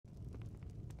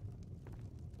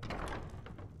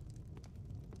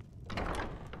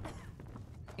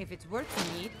If it's worth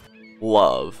the need.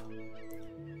 Love.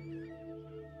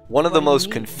 One of the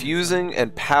most confusing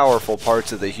and powerful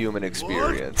parts of the human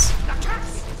experience.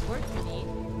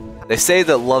 They say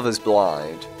that love is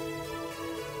blind.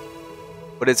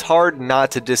 But it's hard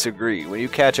not to disagree when you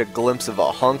catch a glimpse of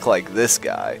a hunk like this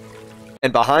guy.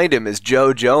 And behind him is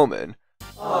Joe Joman,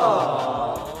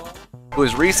 who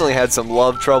has recently had some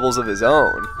love troubles of his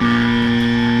own.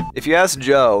 If you ask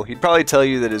Joe, he'd probably tell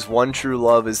you that his one true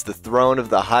love is the throne of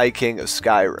the High King of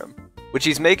Skyrim, which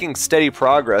he's making steady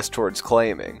progress towards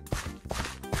claiming.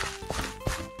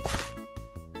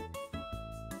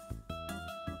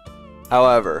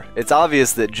 However, it's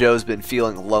obvious that Joe's been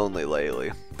feeling lonely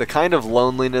lately. The kind of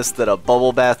loneliness that a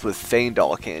bubble bath with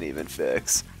Feindal can't even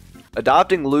fix.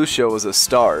 Adopting Lucia was a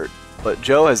start, but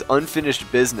Joe has unfinished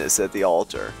business at the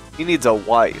altar. He needs a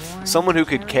wife, someone who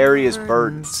could carry his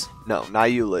burdens. No,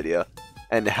 not you, Lydia.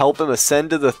 And help him ascend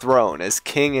to the throne as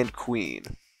king and queen.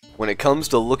 When it comes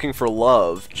to looking for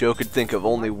love, Joe could think of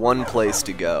only one place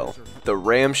to go. The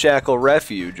ramshackle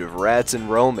refuge of rats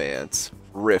and romance,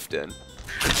 Riften.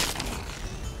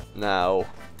 Now,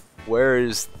 where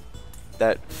is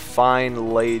that fine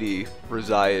lady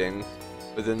residing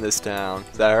within this town?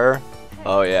 Is that her?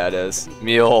 Oh yeah, it is.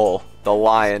 Mule, the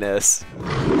lioness.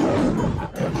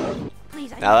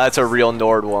 Now that's a real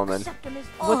Nord woman.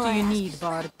 What do you need,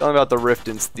 Bard? Tell me about the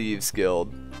Riften's Thieves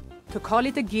Guild. To call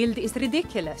it a guild is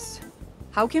ridiculous.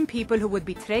 How can people who would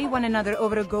betray one another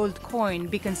over a gold coin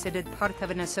be considered part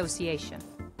of an association?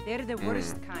 They're the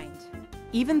worst kind.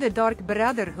 Even the Dark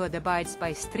Brotherhood abides by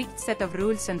a strict set of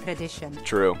rules and tradition.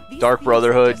 True. Dark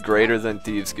Brotherhood greater than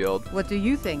Thieves Guild. What do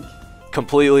you think?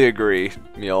 Completely agree,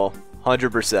 Mule.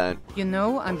 100%. You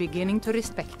know, I'm beginning to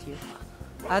respect you.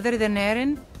 Other than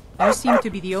Eren, you seem to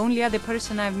be the only other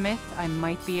person I've met I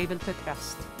might be able to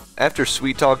trust. After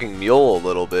sweet-talking Mule a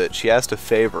little bit, she asked a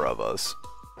favor of us.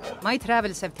 My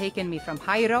travels have taken me from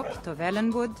High Rock to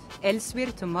Valenwood,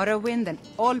 elsewhere to Morrowind, and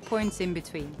all points in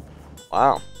between.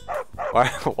 Wow.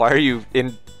 Why are you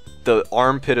in the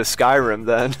armpit of Skyrim,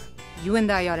 then? You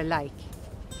and I are alike.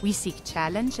 We seek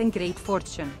challenge and great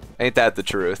fortune. Ain't that the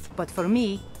truth? But for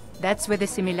me, that's where the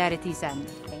similarities end.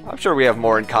 I'm sure we have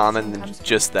more in common than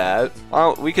just that.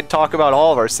 Well, we could talk about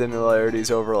all of our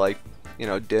similarities over, like, you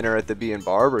know, dinner at the Bee and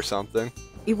Barb or something.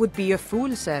 It would be a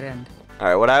fool's errand.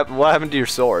 Alright, what happened to your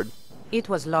sword? It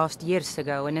was lost years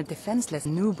ago when a defenseless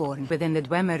newborn within the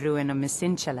Dwemer ruin of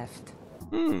Messincha left.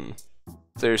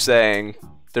 So you're saying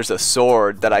there's a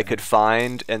sword that I could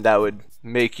find and that would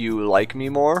make you like me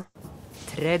more?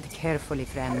 Tread carefully,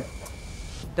 friend.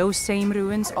 Those same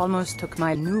ruins almost took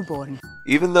my newborn.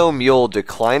 Even though Mule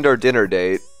declined our dinner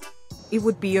date, It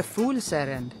would be a fool's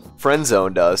errand.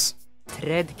 friend-zoned us,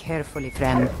 Tread carefully,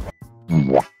 friend.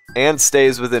 and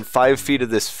stays within 5 feet of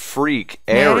this freak,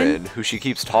 Eren, who she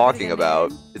keeps talking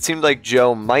about, it seemed like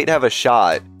Joe might have a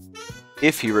shot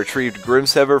if he retrieved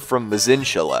Grimsever from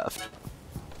Messincha left,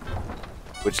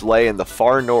 which lay in the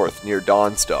far north near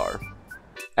Dawnstar.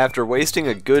 After wasting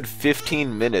a good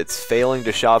 15 minutes failing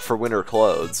to shop for winter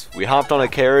clothes, we hopped on a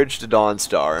carriage to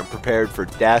Dawnstar and prepared for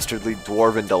dastardly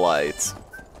dwarven delights.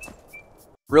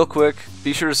 Real quick,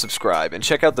 be sure to subscribe and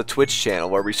check out the Twitch channel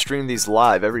where we stream these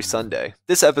live every Sunday.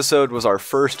 This episode was our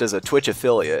first as a Twitch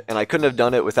affiliate, and I couldn't have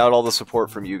done it without all the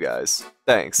support from you guys.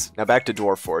 Thanks. Now back to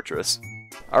Dwarf Fortress.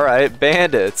 Alright,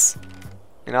 bandits.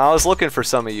 You know, I was looking for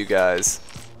some of you guys.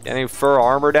 Any fur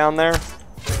armor down there?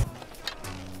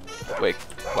 Wait,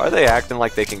 why are they acting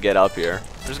like they can get up here?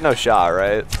 There's no shot,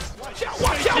 right? Watch out,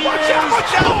 watch out, watch out,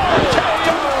 watch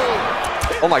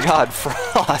out! Oh my god,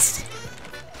 Frost!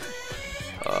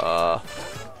 I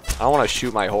don't want to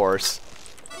shoot my horse.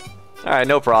 Alright,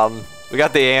 no problem. We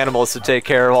got the animals to take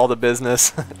care of all the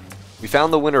business. We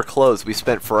found the winter clothes we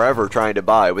spent forever trying to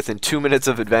buy within 2 minutes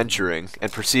of adventuring,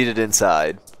 and proceeded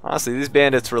inside. Honestly, these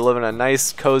bandits were living a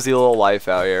nice, cozy little life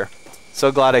out here.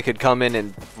 So glad I could come in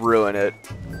and ruin it.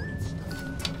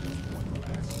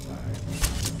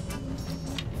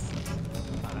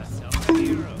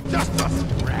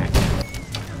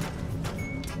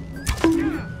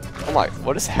 Oh my,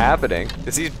 what is happening?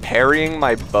 Is he parrying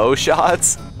my bow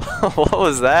shots? What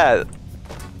was that?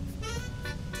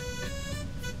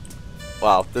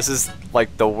 Wow, this is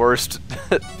like the worst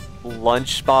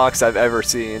lunchbox I've ever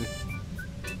seen.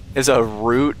 There's a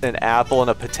root, an apple, and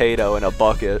a potato in a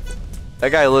bucket.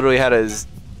 That guy literally had his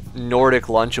Nordic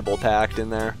Lunchable packed in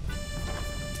there.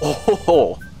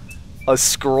 Oh, a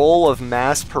scroll of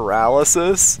mass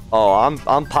paralysis? Oh,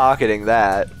 I'm pocketing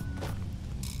that.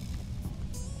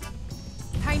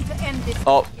 Time to end this.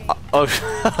 Oh,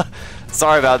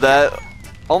 sorry about that.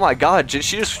 Oh my god, did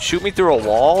she just shoot me through a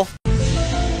wall?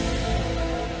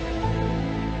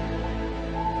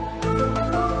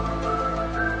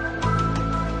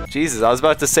 Jesus, I was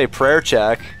about to say prayer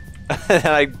check. And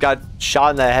I got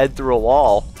shot in the head through a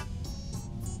wall.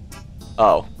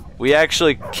 Oh. We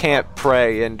actually can't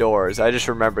pray indoors. I just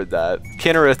remembered that.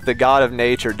 Kinnereth, the god of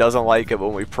nature, doesn't like it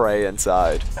when we pray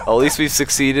inside. Well, at least we've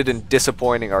succeeded in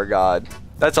disappointing our god.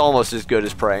 That's almost as good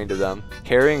as praying to them.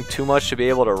 Carrying too much to be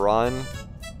able to run.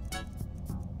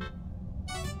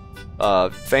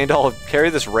 Feindal,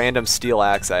 carry this random steel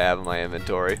axe I have in my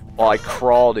inventory while I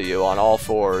crawl to you on all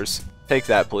fours. Take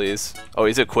that, please. Oh,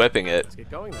 he's equipping it. Let's get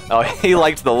going then. Oh, he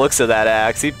liked the looks of that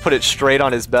axe. He put it straight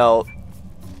on his belt.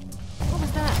 What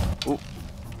was that? Ooh.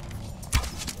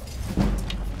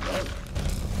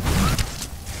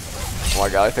 Oh my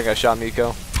god, I think I shot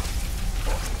Miko.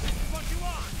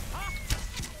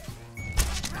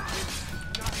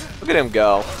 Look at him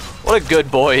go. What a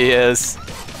good boy he is.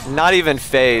 Not even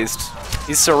phased.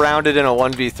 He's surrounded in a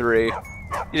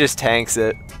 1v3. He just tanks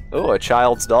it. Oh, a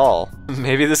child's doll.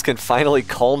 Maybe this can finally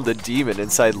calm the demon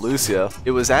inside Lucia.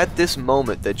 It was at this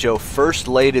moment that Joe first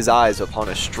laid his eyes upon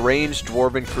a strange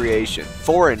dwarven creation,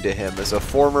 foreign to him as a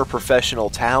former professional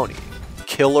townie.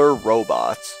 Killer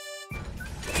robots.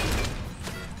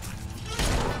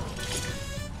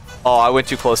 Oh, I went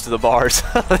too close to the bars.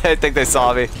 I think they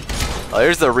saw me. Oh,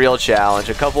 here's the real challenge.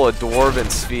 A couple of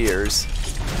dwarven spheres.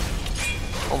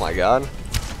 Oh my god.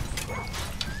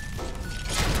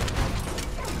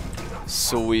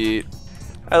 Sweet.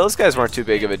 Hey, those guys weren't too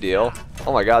big of a deal.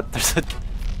 Oh my god, there's a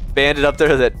bandit up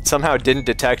there that somehow didn't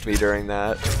detect me during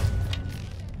that.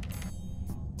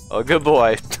 Oh, good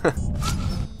boy.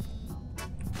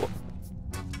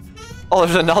 Oh,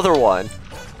 there's another one.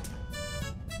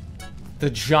 The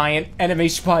giant enemy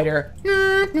spider.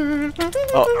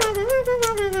 Oh.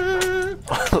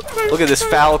 Look at this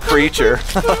foul creature.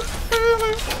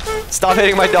 Stop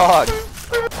hitting my dog.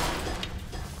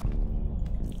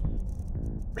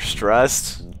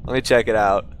 Stressed? Let me check it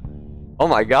out. Oh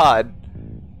my god.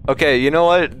 Okay, you know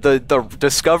what? The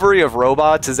discovery of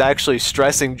robots is actually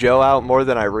stressing Joe out more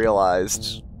than I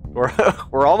realized.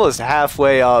 We're almost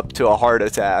halfway up to a heart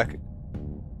attack.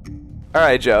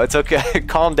 Alright, Joe, it's okay.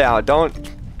 Calm down. Don't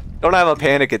have a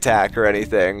panic attack or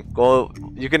anything. Well,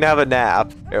 you can have a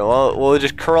nap. Here, we'll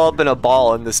just curl up in a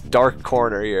ball in this dark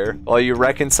corner here while you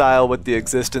reconcile with the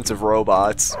existence of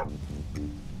robots.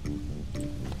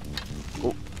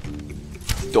 Ooh.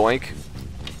 Doink.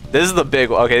 This is the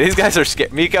big one. Okay, these guys are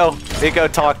scared. Miko,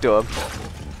 talk to him.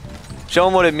 Show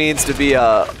him what it means to be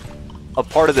a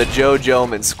part of the Joe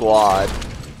Joman squad.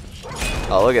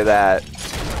 Oh, look at that.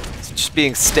 Just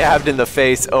being stabbed in the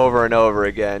face over and over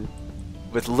again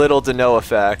with little to no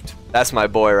effect. That's my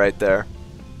boy right there.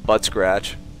 Butt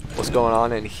scratch. What's going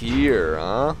on in here,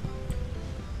 huh?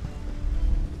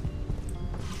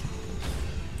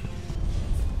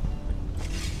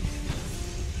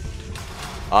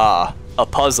 Ah, a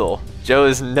puzzle. Joe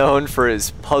is known for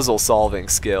his puzzle solving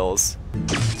skills.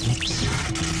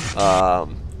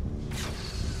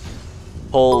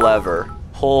 Pull lever.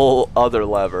 Pull other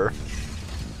lever.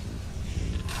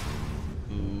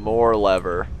 More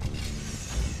lever.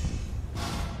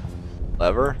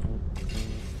 Lever?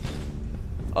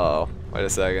 Uh-oh, wait a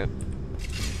second.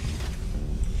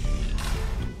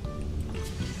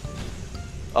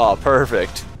 Oh,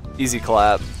 perfect. Easy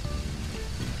clap.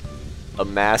 A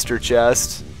master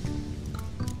chest.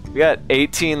 We got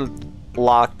 18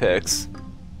 lockpicks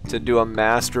to do a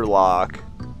master lock.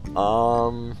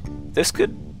 This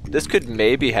could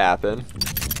maybe happen.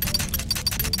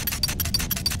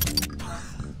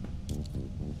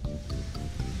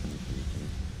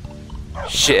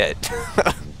 Shit.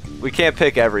 We can't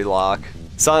pick every lock.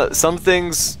 Some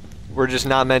things were just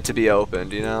not meant to be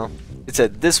opened, you know? It's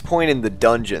at this point in the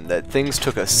dungeon that things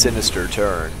took a sinister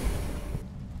turn.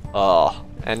 Oh,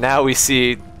 and now we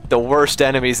see the worst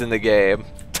enemies in the game.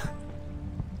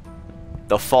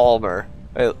 The Falmer.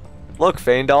 Hey, look,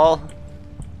 Feindal.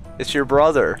 It's your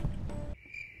brother.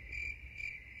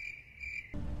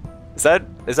 Is that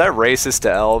racist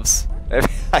to elves?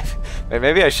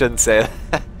 Maybe I shouldn't say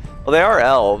that. Well, they are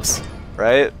elves,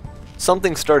 right?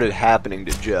 Something started happening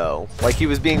to Joe, like he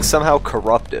was being somehow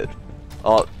corrupted.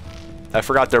 Oh, I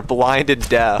forgot they're blind and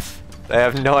deaf. They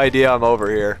have no idea I'm over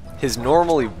here. His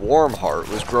normally warm heart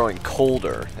was growing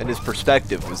colder, and his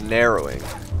perspective was narrowing.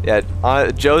 Yet,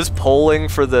 Joe's polling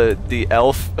for the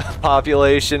elf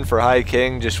population for High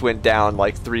King just went down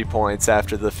like 3 points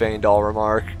after the Feindal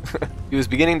remark. He was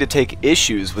beginning to take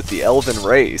issues with the elven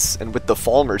race and with the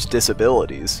Falmer's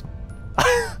disabilities.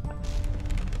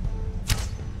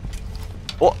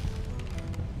 Oh.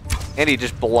 And he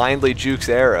just blindly jukes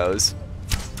arrows.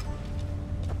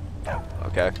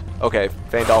 Okay,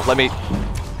 Feindal, let me...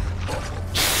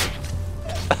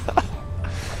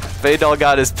 Faendal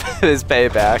got his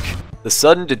payback. The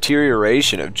sudden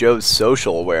deterioration of Joe's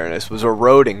social awareness was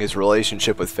eroding his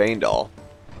relationship with Faendal.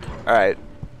 Alright,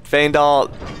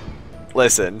 Faendal,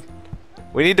 listen.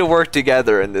 We need to work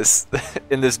together in this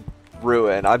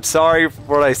ruin. I'm sorry for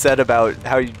what I said about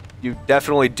how you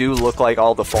definitely do look like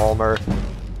all the Falmer,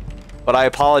 but I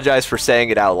apologize for saying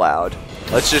it out loud.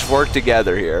 Let's just work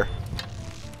together here.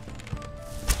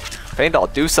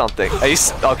 Faendal, do something.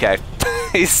 Okay.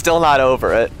 He's still not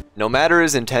over it. No matter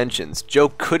his intentions, Joe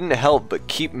couldn't help but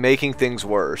keep making things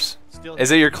worse.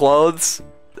 Is it your clothes?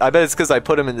 I bet it's because I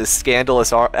put him in this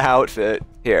scandalous outfit.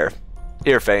 Here,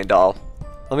 Faendal.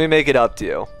 Let me make it up to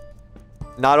you.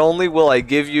 Not only will I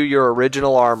give you your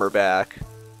original armor back,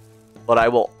 but I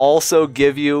will also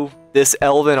give you this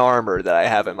elven armor that I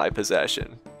have in my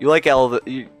possession. You like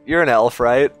elven? You're an elf,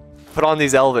 right? Put on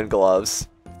these elven gloves.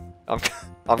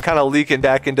 I'm kind of leaking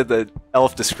back into the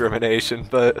elf discrimination,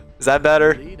 but is that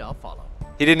better? He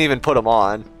didn't even put them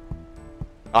on.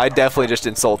 I definitely just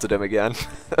insulted him again.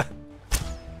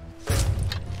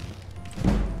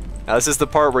 Now this is the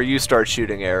part where you start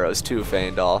shooting arrows too,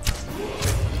 Faendal.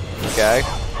 Okay.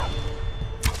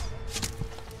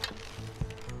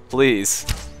 Please.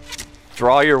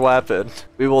 Draw your weapon.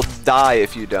 We will die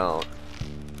if you don't.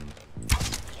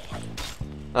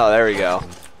 Oh, there we go.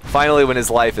 Finally when his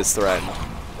life is threatened.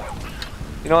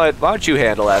 You know what? Why don't you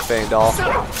handle that, Faendal?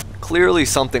 Clearly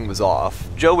something was off.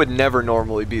 Joe would never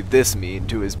normally be this mean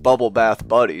to his bubble bath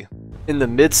buddy. In the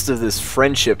midst of this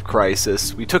friendship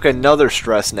crisis, we took another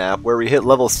stress nap where we hit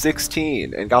level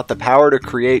 16 and got the power to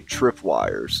create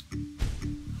tripwires.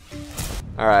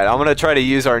 Alright, I'm gonna try to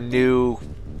use our new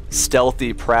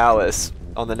stealthy prowess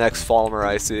on the next Falmer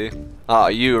I see. Ah,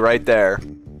 you right there.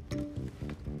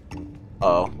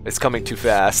 Uh-oh, it's coming too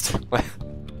fast.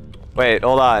 Wait,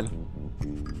 hold on.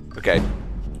 Okay.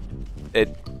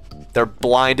 They're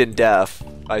blind and deaf.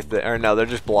 Or no, they're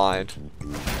just blind.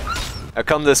 Now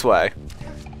come this way.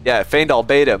 Yeah, Faendal,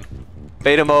 bait him.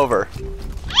 Bait him over.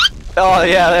 Oh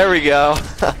yeah, there we go.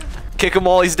 Kick him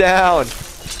while he's down.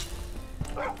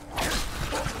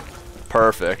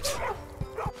 Perfect.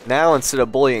 Now instead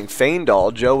of bullying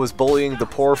Faendal, Joe was bullying the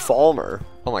poor Falmer.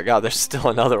 Oh my god, there's still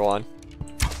another one.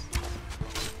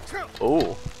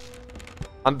 Ooh.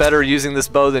 I'm better using this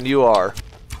bow than you are.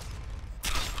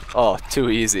 Oh, too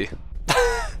easy.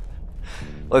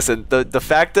 Listen, the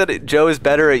fact that Joe is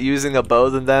better at using a bow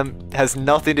than them has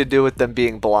nothing to do with them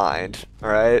being blind,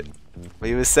 alright?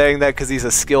 He was saying that because he's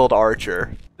a skilled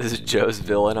archer. This is Joe's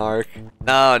villain arc.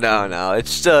 No.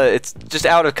 It's just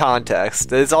out of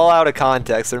context. It's all out of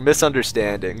context. They're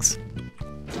misunderstandings.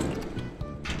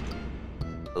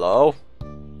 Hello?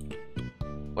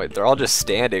 Wait, they're all just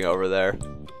standing over there.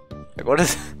 Like,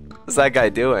 what's that guy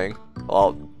doing?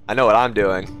 Well, I know what I'm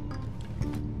doing.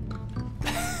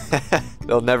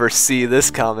 They'll never see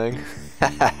this coming.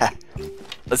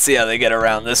 Let's see how they get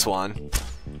around this one.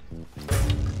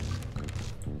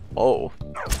 Oh.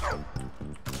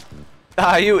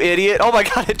 Ah, you idiot. Oh my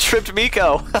god, it tripped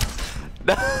Miko.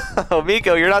 No,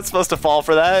 Miko, you're not supposed to fall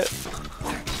for that.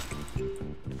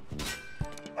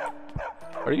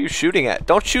 What are you shooting at?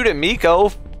 Don't shoot at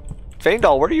Miko.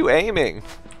 Faendal, where are you aiming?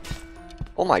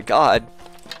 Oh my god.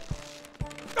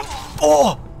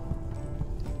 Oh!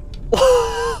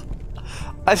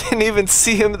 I didn't even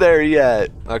see him there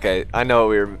yet. Okay, I know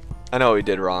what we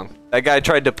did wrong. That guy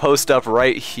tried to post up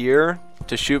right here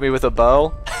to shoot me with a bow.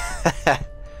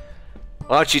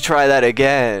 Why don't you try that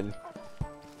again?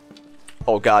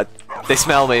 Oh god, they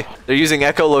smell me. They're using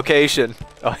echolocation.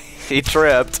 Oh, he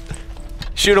tripped.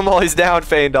 Shoot him while he's down,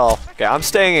 Faendal. Okay, I'm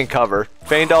staying in cover.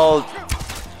 Faendal,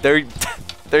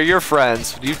 they're your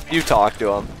friends. You talk to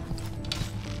them.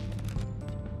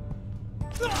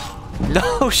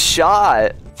 No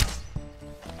shot.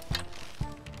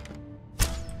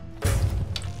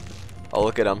 Oh,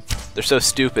 look at them. They're so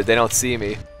stupid. They don't see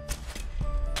me.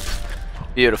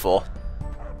 Beautiful.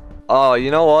 Oh,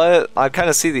 you know what? I kind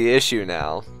of see the issue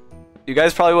now. You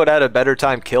guys probably would have had a better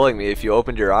time killing me if you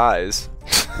opened your eyes.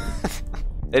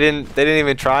 They didn't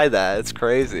even try that. It's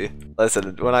crazy.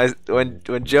 Listen, when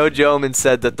Joe Joman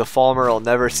said that the Falmer will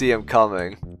never see him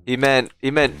coming, he meant,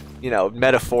 you know,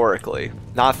 metaphorically,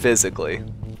 not physically.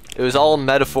 It was all a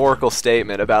metaphorical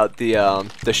statement about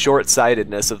the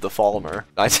short-sightedness of the Falmer.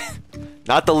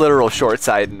 Not the literal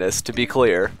short-sightedness, to be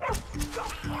clear.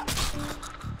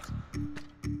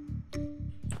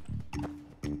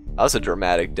 That was a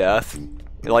dramatic death.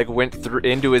 It like went through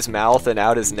into his mouth and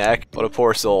out his neck. What a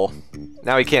poor soul.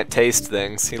 Now he can't taste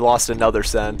things. He lost another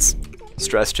sense.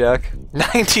 Stress check.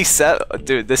 97.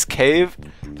 Dude, this cave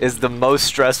is the most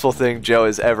stressful thing Joe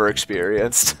has ever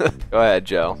experienced. Go ahead,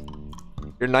 Joe.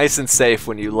 You're nice and safe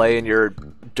when you lay in your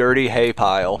dirty hay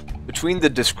pile. Between the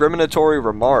discriminatory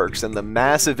remarks and the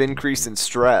massive increase in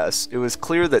stress, it was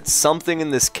clear that something in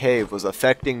this cave was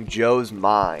affecting Joe's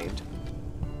mind.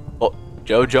 Oh,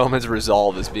 Joe Joman's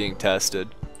resolve is being tested.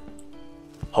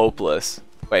 Hopeless.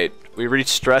 Wait, we reached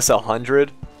stress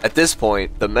 100? At this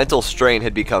point, the mental strain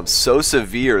had become so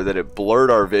severe that it blurred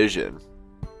our vision.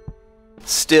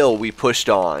 Still, we pushed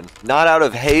on, not out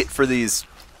of hate for these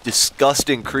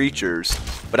disgusting creatures,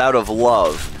 but out of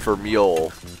love for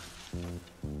Mule.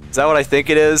 Is that what I think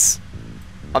it is?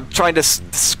 I'm trying to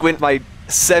squint my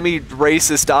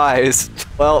semi-racist eyes.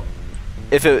 Well,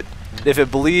 if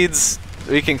it bleeds,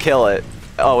 we can kill it.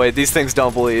 Oh wait, these things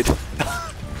don't bleed.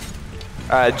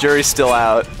 Alright, jury's still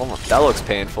out. Oh, that looks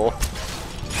painful.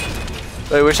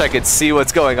 I wish I could see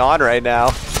what's going on right now.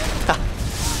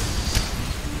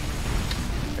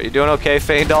 Are you doing okay,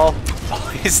 Feindal? Oh,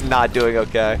 he's not doing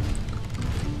okay.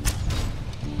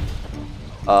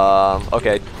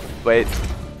 Okay. Wait.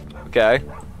 Okay.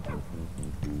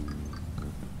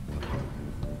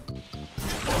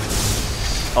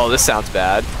 Oh, this sounds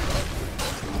bad.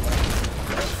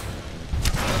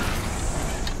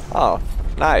 Oh,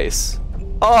 nice.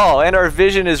 Oh, and our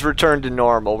vision is returned to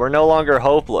normal. We're no longer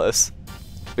hopeless.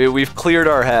 We've cleared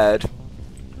our head.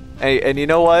 Hey, and you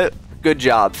know what? Good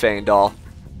job, Feindal.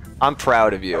 I'm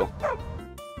proud of you.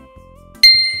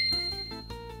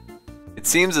 It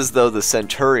seems as though the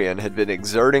Centurion had been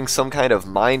exerting some kind of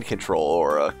mind control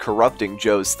aura, corrupting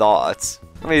Joe's thoughts.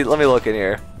 Let me look in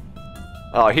here.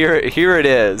 Oh, here it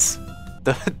is.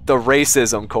 The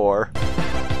racism core.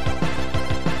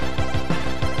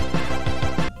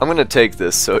 I'm gonna take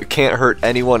this so it can't hurt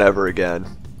anyone ever again.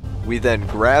 We then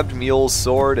grabbed Mule's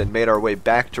sword and made our way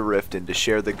back to Riften to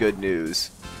share the good news.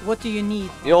 What do you need?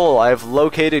 Mule, I have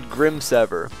located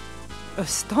Grimsever.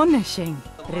 Astonishing.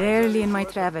 Rarely in my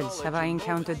travels have I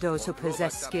encountered those who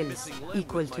possess skills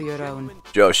equal to your own.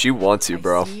 Joe, she wants you,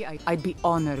 bro. I'd be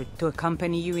honored to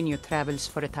accompany you in your travels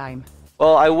for a time.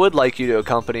 Well, I would like you to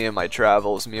accompany in my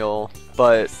travels, Mule,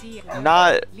 but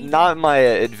not my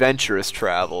adventurous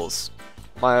travels.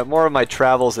 More of my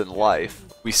travels in life.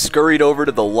 We scurried over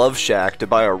to the Love Shack to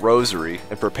buy a rosary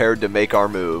and prepared to make our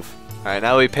move. Alright,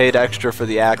 now we paid extra for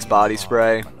the Axe body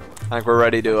spray. I think we're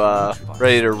ready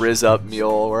to riz up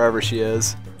Mule wherever she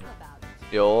is.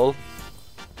 Mule,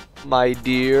 my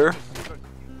dear,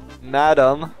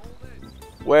 madam,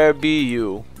 where be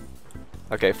you?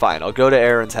 Okay, fine. I'll go to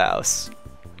Aaron's house.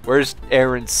 Where's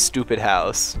Aaron's stupid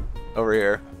house? Over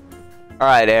here.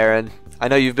 Alright, Aaron. I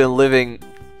know you've been living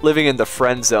in the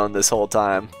friend zone this whole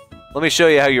time. Let me show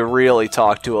you how you really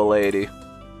talk to a lady.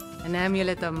 An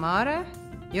amulet of Mara?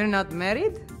 You're not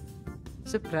married?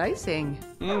 Surprising.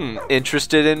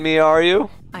 Interested in me, are you?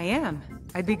 I am.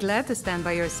 I'd be glad to stand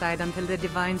by your side until the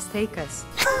divines take us.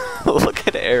 Look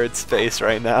at Aaron's face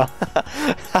right now.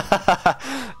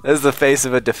 This is the face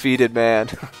of a defeated man.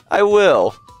 I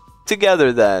will.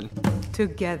 Together then.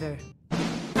 Together.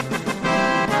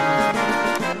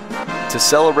 To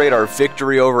celebrate our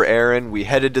victory over Aaron, we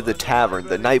headed to the tavern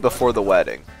the night before the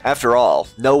wedding. After all,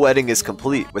 no wedding is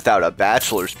complete without a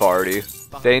bachelor's party.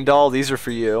 Feindal, these are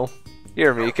for you.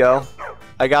 Here, Miko.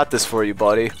 I got this for you,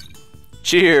 buddy.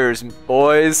 Cheers,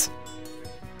 boys,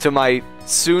 to my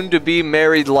soon-to-be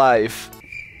married life.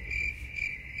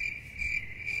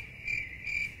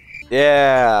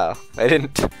 Yeah, they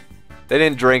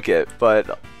didn't drink it,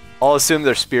 but I'll assume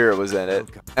their spirit was in it.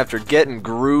 After getting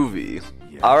groovy.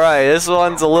 Alright, this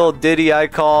one's a little ditty I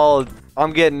call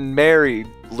I'm Getting Married,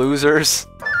 losers.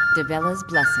 Debella's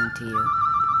blessing to you.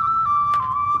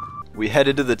 We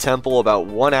headed to the temple about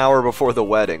 1 hour before the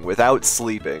wedding without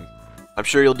sleeping. I'm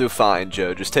sure you'll do fine,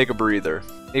 Joe. Just take a breather.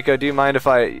 Nico, do you mind if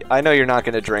I know you're not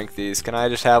going to drink these. Can I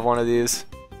just have one of these?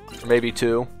 Or maybe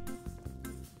two?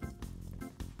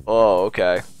 Oh,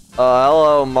 okay.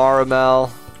 Hello, Maramel.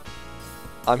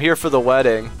 I'm here for the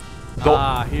wedding. Go.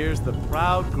 Ah, here's the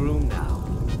proud groom now.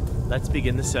 Let's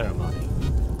begin the ceremony.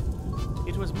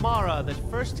 It was Mara that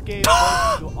first gave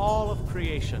birth to all of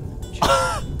creation.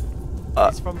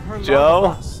 It's from her Joe? love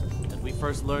of us that we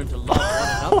first learned to love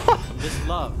one another. From this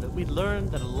love that we learned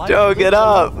that a life Joe, get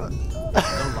up! is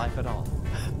no life at all.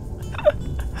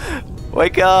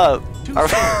 Wake up! Two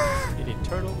souls in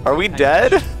eternal Are we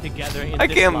dead? together in I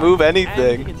this can't life move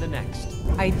anything. and in the next.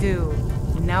 I do.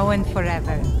 Now and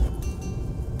forever.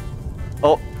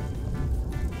 Oh.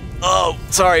 Oh,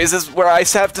 sorry, is this where I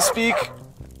have to speak?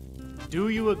 Do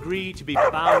you agree to be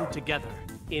bound together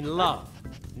in love,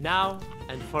 now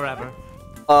and forever?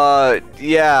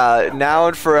 Yeah, now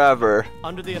and forever.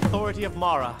 Under the authority of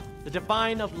Mara, the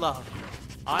divine of love,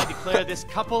 I declare this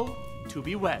couple to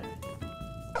be wed.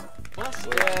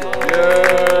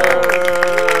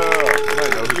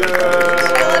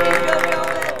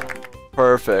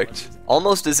 Perfect.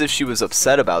 Almost as if she was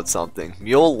upset about something,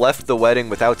 Mule left the wedding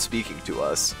without speaking to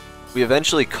us. We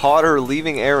eventually caught her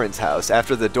leaving Aaron's house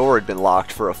after the door had been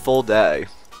locked for a full day.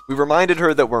 We reminded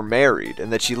her that we're married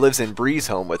and that she lives in Bree's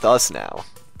home with us now.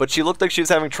 But she looked like she was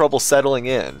having trouble settling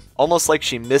in, almost like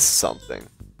she missed something.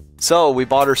 So we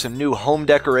bought her some new home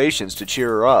decorations to cheer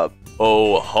her up.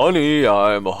 Oh honey,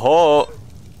 I'm hot.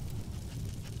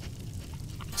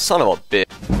 Son of a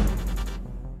bitch.